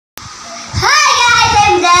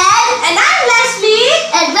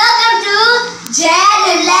Jed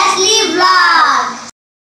and Lesley Vlog!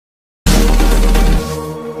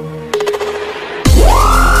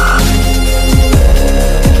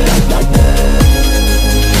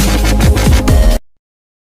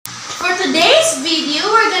 For today's video,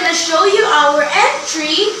 we're gonna show you our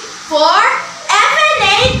entry for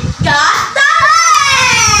FNA Got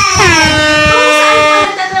Talent! Kung saan po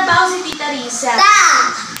nagtatrabaho si Tita Risa.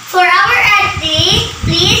 For our entry,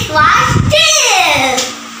 please watch this!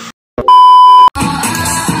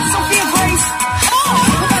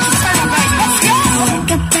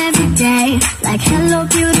 Like hello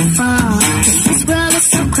beautiful, this world is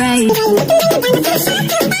so crazy.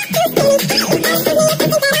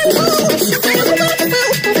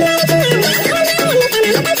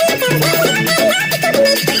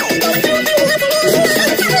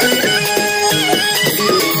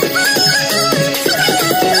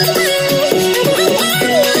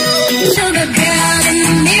 Sugar girl in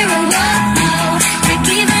the mirror, whoa, like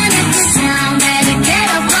even if the sound better get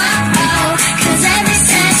up, whoa, 'cause every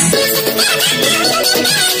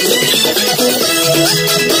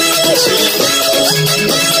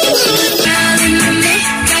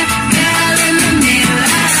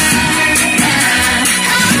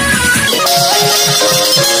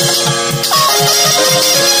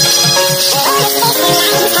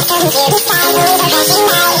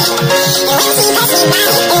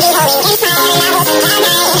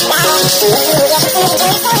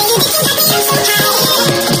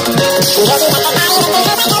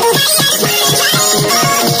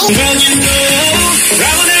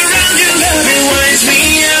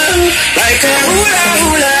like a hula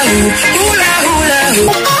hula hoop, hula hula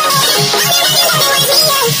hoop.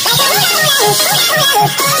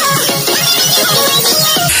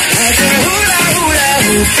 Like a hula hula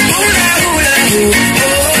hoop, hula hula hoop.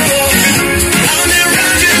 Round and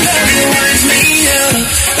round your love, it winds me up.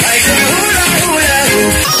 Like a hula hula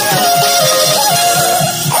hoop.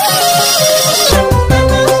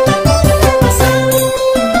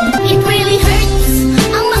 It really hurts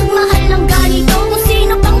ang magmahal ng ganito. Kung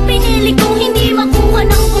sino pang pinili kong hindi makuha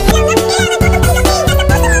ng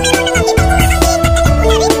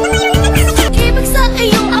ibig sa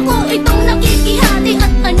iyong ako itong nakikihati.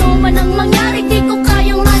 At ano man ang mangyari, di ko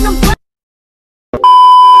kayang manampa.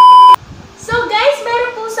 So guys,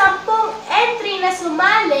 meron po 10 entry na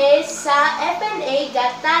sumali sa FNA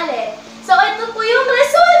Got Talent. So ito po yung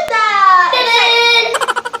resulta!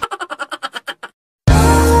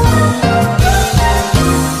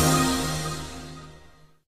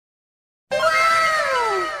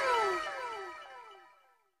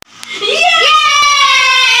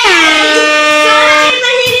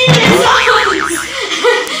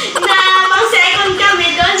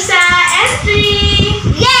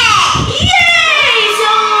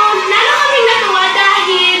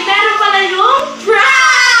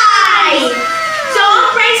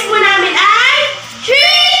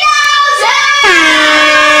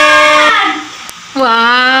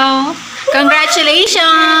 Wow!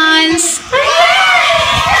 Congratulations!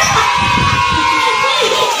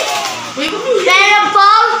 Meron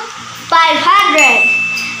pong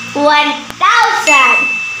 500, 1,000,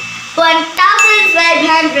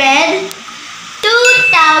 1,500,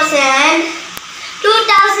 2,000,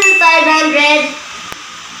 2,500,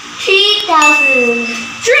 3,000.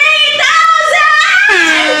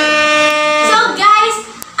 3,000! So guys,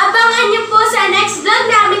 abangan nyo po sa next vlog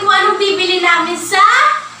namin kung anong bibili namin sa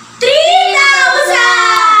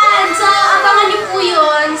 3,000! So abangan nyo po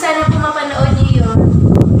yun. Sana po mapanood nyo yun.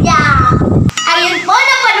 Yeah! Ayun po,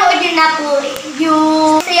 napanood nyo na po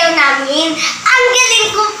yung sayaw namin. Ang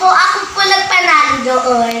galing ko po, ako po nagpanalo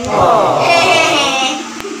doon.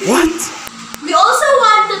 What? We also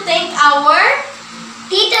want to thank our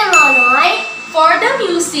Tita Ronoy, for the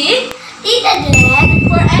music, Tita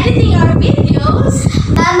Jed, for editing our videos,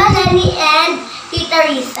 Mama Nani, and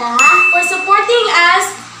Tita Risa. for supporting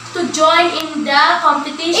us to join in the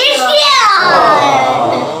competition. It's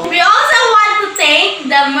yun! We also want to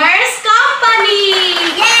thank the MERS Company.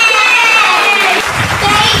 Yay!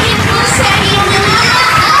 Thank you po sa inyong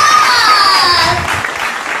lahat!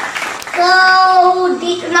 So,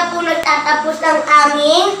 dito na po nagtatapos ang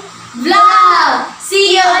aming Vlog!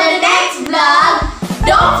 See you on the next vlog.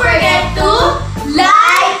 Don't forget to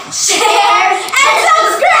like, share,